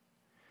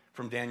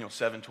 From Daniel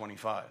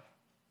 7:25,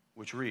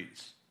 which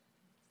reads,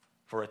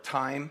 for a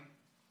time,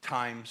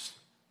 times,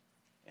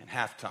 and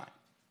half time.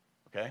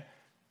 Okay?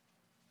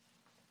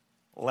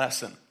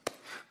 Lesson.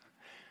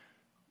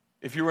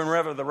 If you were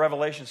in the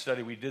Revelation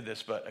study, we did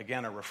this, but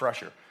again, a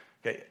refresher.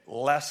 Okay,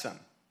 lesson.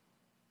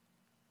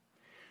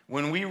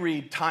 When we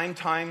read time,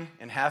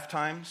 and half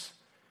times,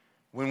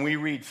 when we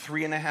read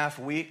 3.5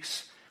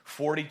 weeks,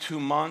 42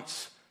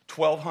 months,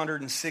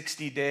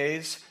 1,260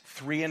 days,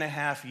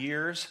 3.5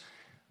 years,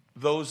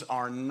 those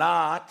are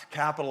not,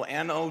 capital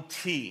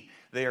N-O-T,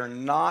 they are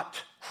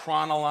not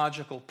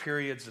chronological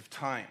periods of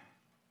time.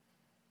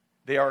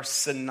 They are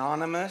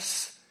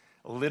synonymous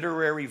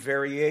literary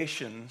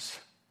variations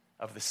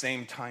of the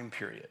same time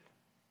period.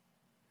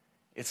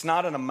 It's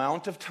not an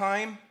amount of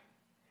time,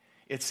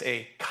 it's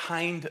a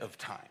kind of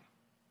time.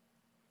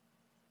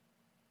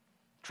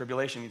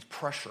 Tribulation means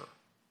pressure,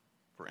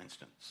 for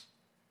instance.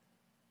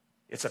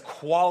 It's a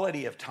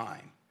quality of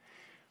time,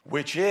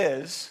 which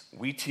is,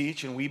 we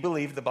teach and we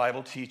believe the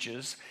Bible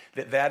teaches,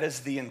 that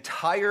is the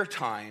entire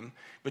time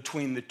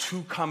between the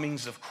two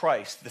comings of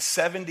Christ. The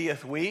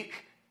 70th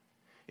week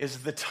is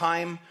the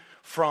time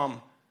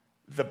from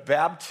the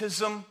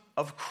baptism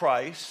of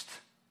Christ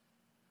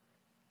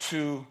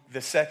to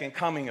the second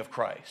coming of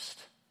Christ.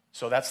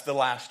 So that's the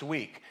last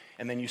week.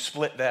 And then you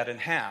split that in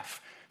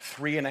half.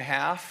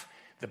 3.5,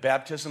 the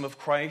baptism of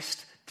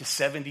Christ to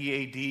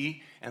 70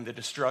 AD and the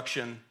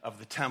destruction of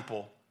the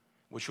temple,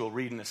 which we'll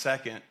read in a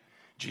second.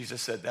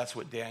 Jesus said that's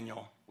what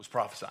Daniel was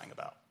prophesying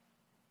about.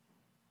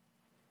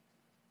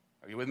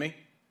 Are you with me?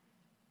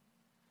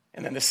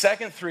 And then the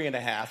second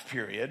 3.5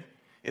 period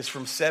is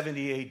from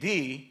 70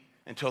 AD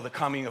until the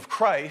coming of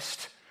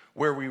Christ,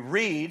 where we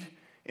read,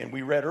 and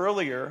we read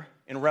earlier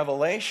in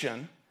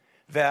Revelation,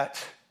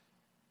 that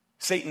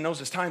Satan knows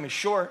his time is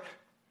short,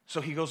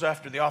 so he goes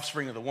after the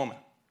offspring of the woman.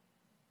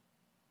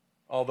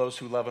 All those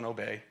who love and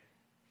obey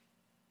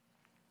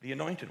the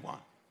Anointed One,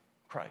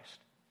 Christ.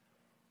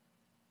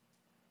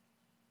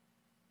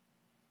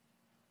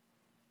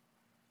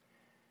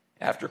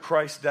 After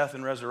Christ's death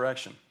and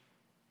resurrection,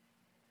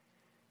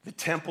 the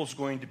temple's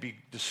going to be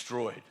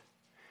destroyed.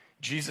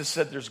 Jesus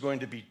said there's going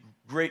to be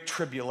great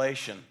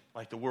tribulation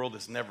like the world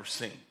has never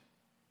seen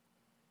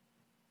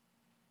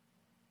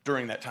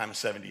during that time of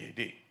 70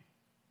 AD.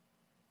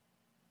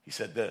 He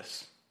said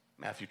this,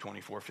 Matthew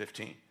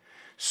 24:15.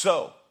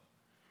 So,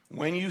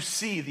 when you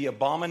see the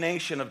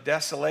abomination of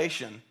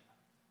desolation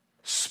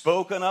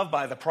spoken of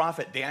by the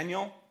prophet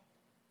Daniel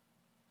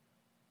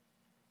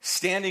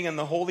standing in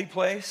the holy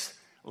place,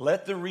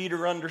 let the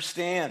reader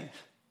understand.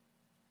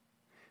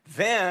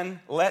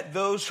 Then let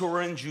those who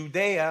are in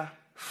Judea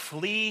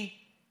flee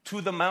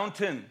to the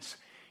mountains.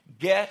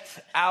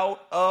 Get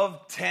out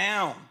of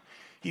town.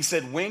 He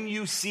said, when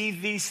you see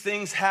these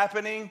things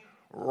happening,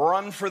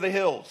 run for the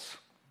hills.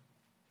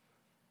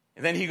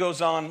 And then he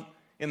goes on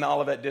in the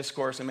Olivet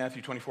Discourse in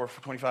Matthew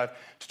 24:25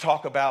 to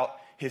talk about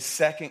his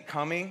second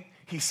coming.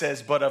 He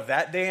says, but of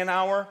that day and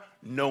hour,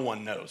 no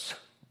one knows.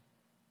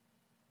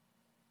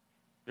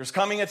 There's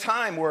coming a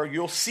time where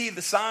you'll see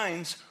the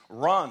signs,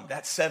 run.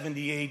 That's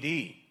 70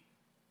 AD.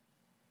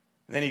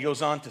 And then he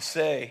goes on to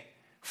say,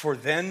 for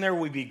then there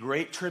will be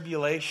great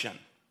tribulation,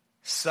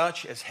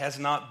 such as has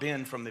not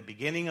been from the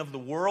beginning of the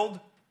world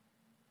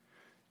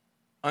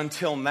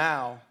until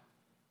now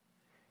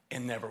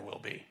and never will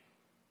be.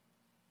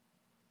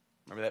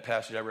 Remember that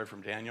passage I read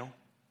from Daniel?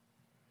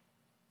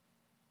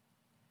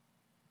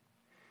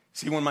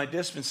 See, when my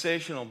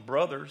dispensational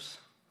brothers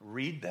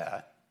read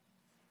that,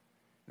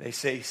 they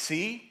say,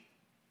 see,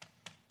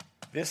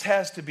 this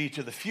has to be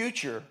to the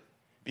future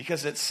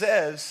because it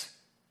says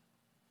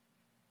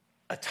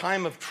a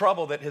time of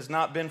trouble that has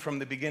not been from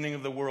the beginning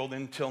of the world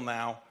until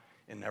now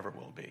and never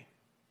will be.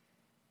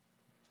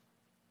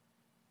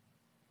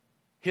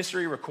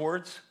 History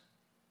records,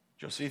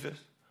 Josephus,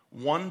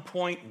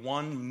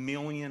 1.1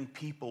 million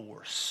people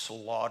were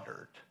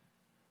slaughtered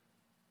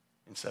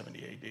in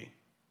 70 AD.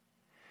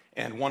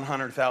 And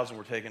 100,000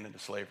 were taken into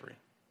slavery.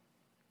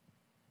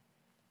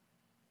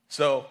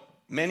 So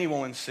many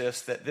will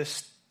insist that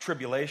this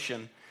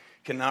tribulation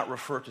cannot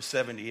refer to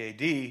 70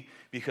 AD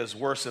because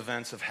worse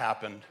events have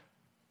happened.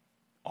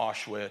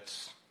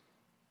 Auschwitz,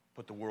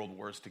 put the world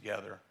wars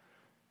together,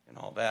 and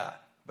all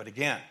that. But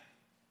again,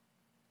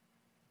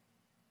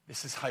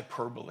 this is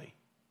hyperbole.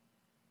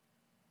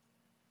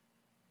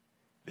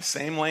 The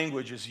same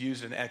language is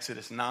used in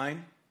Exodus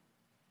 9,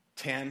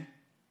 10,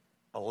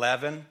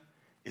 11,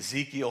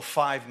 Ezekiel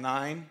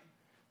 5:9,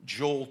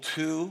 Joel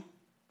 2.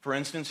 For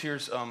instance,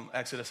 here's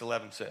Exodus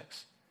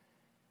 11:6.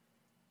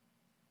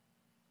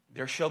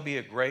 There shall be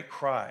a great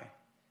cry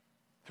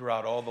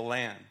throughout all the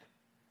land,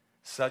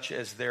 such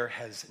as there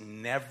has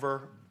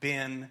never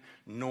been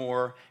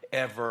nor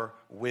ever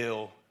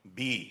will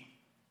be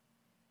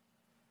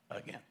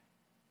again.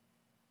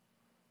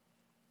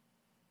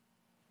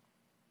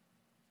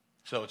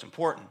 So it's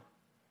important.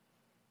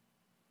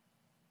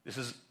 This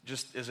is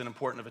just as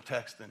important of a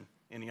text than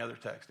any other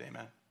text,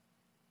 amen?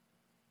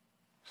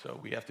 So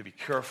we have to be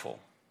careful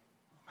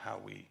how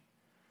we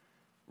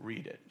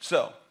read it.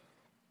 So,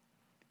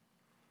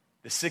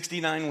 the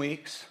 69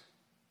 weeks,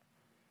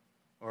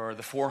 or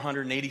the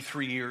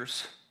 483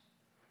 years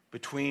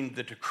between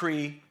the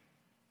decree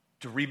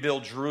to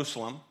rebuild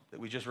Jerusalem that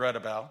we just read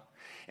about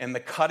and the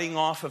cutting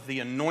off of the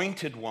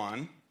Anointed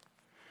One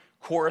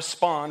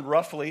correspond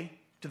roughly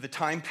to the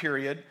time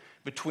period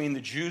between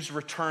the Jews'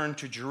 return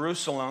to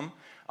Jerusalem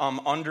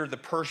under the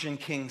Persian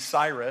king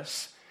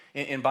Cyrus.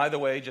 And by the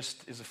way,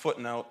 just as a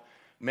footnote,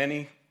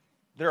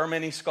 there are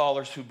many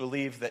scholars who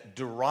believe that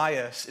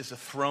Darius is a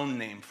throne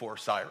name for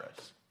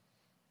Cyrus.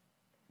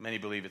 Many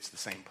believe it's the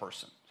same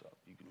person, so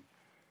you can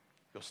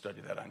go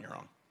study that on your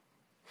own.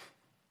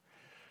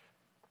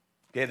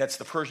 Okay, that's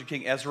the Persian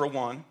king Ezra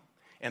 1,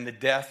 and the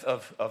death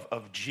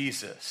of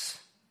Jesus.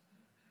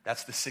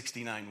 That's the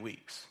 69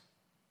 weeks,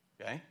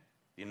 okay?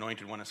 The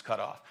Anointed One is cut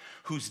off,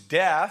 whose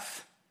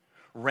death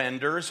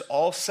renders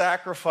all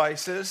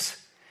sacrifices,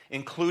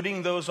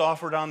 including those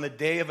offered on the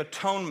Day of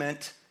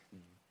Atonement,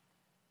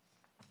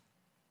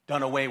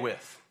 done away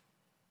with.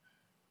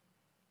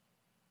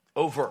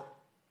 Over.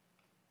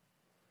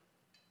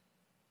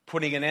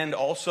 Putting an end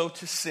also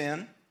to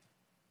sin,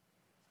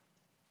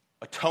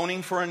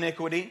 atoning for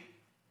iniquity,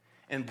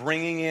 and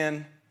bringing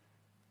in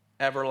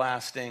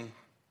everlasting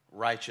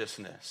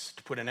righteousness.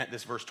 To put an end,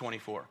 this verse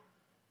 24.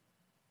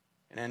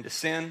 An end to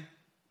sin,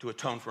 to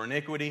atone for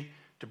iniquity,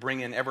 to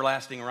bring in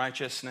everlasting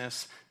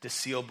righteousness, to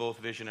seal both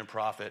vision and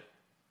prophet,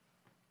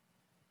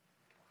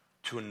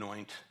 to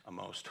anoint a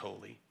most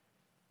holy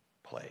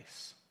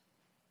place.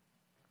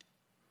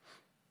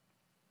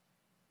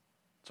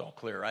 It's all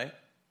clear, right?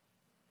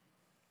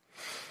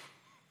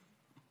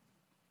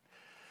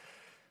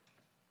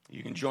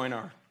 You can join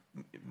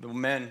the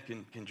men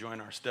can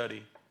join our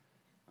study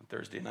on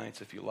Thursday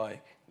nights if you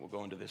like. We'll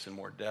go into this in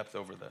more depth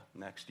over the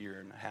next year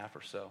and a half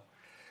or so.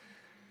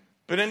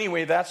 But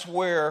anyway, that's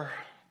where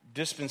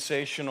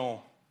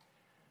dispensational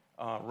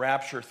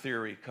rapture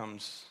theory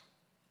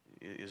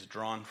is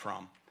drawn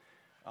from.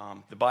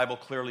 The Bible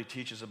clearly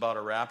teaches about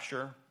a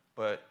rapture,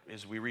 but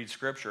as we read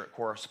Scripture, it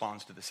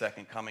corresponds to the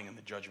second coming and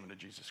the judgment of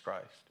Jesus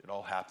Christ. It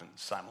all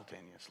happens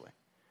simultaneously.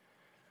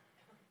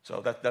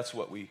 So that's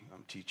what we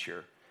teach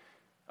here.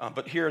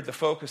 But here, the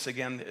focus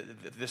again,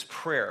 this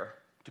prayer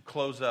to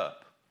close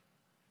up.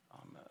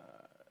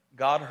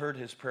 God heard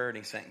his prayer and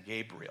he sent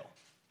Gabriel.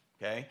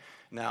 Okay?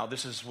 Now,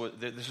 this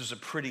is a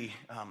pretty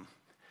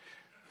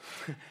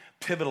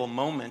pivotal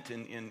moment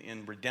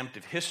in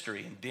redemptive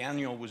history, and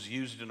Daniel was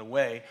used in a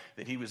way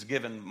that he was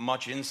given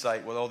much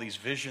insight with all these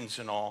visions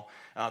and all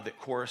that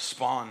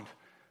correspond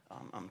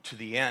to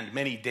the end,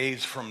 many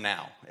days from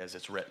now, as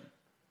it's written,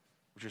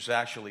 which is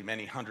actually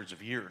many hundreds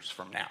of years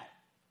from now.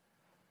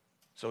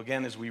 So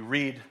again, as we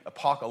read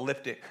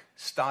apocalyptic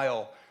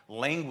style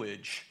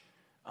language,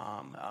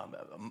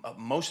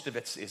 most of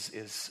it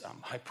is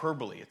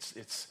hyperbole.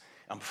 It's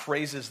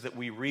phrases that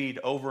we read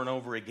over and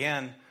over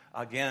again,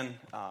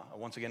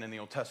 once again in the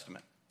Old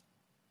Testament.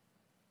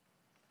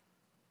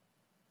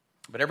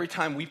 But every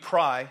time we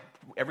pray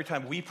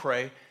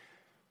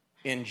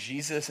in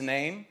Jesus'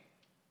 name,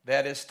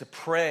 that is to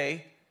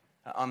pray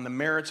on the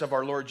merits of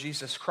our Lord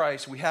Jesus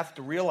Christ, we have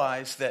to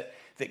realize that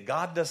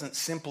God doesn't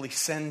simply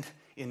send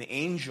an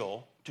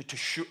angel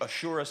to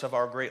assure us of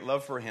our great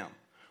love for him.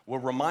 We're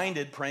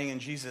reminded, praying in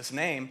Jesus'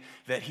 name,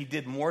 that he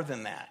did more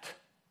than that.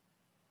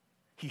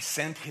 He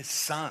sent his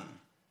Son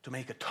to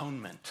make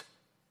atonement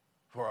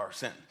for our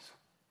sins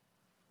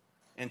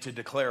and to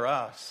declare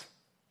us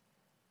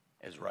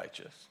as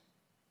righteous.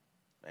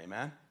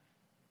 Amen?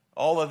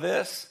 All of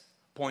this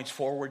points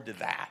forward to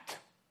that.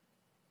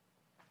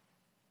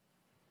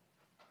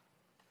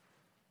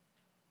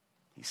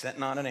 He sent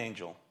not an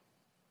angel,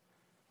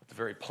 but the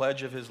very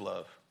pledge of his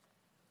love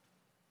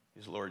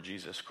is Lord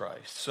Jesus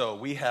Christ. So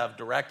we have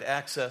direct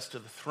access to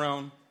the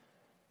throne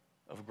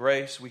of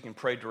grace. We can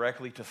pray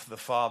directly to the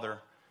Father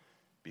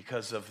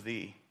because of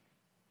the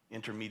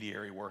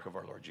intermediary work of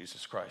our Lord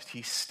Jesus Christ.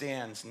 He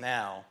stands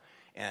now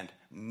and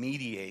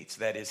mediates.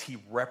 That is, he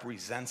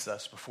represents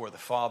us before the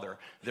Father.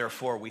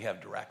 Therefore, we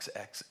have direct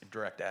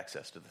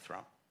access to the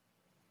throne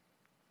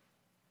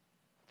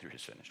through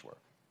his finished work.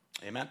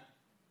 Amen?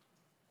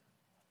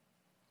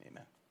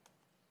 Amen.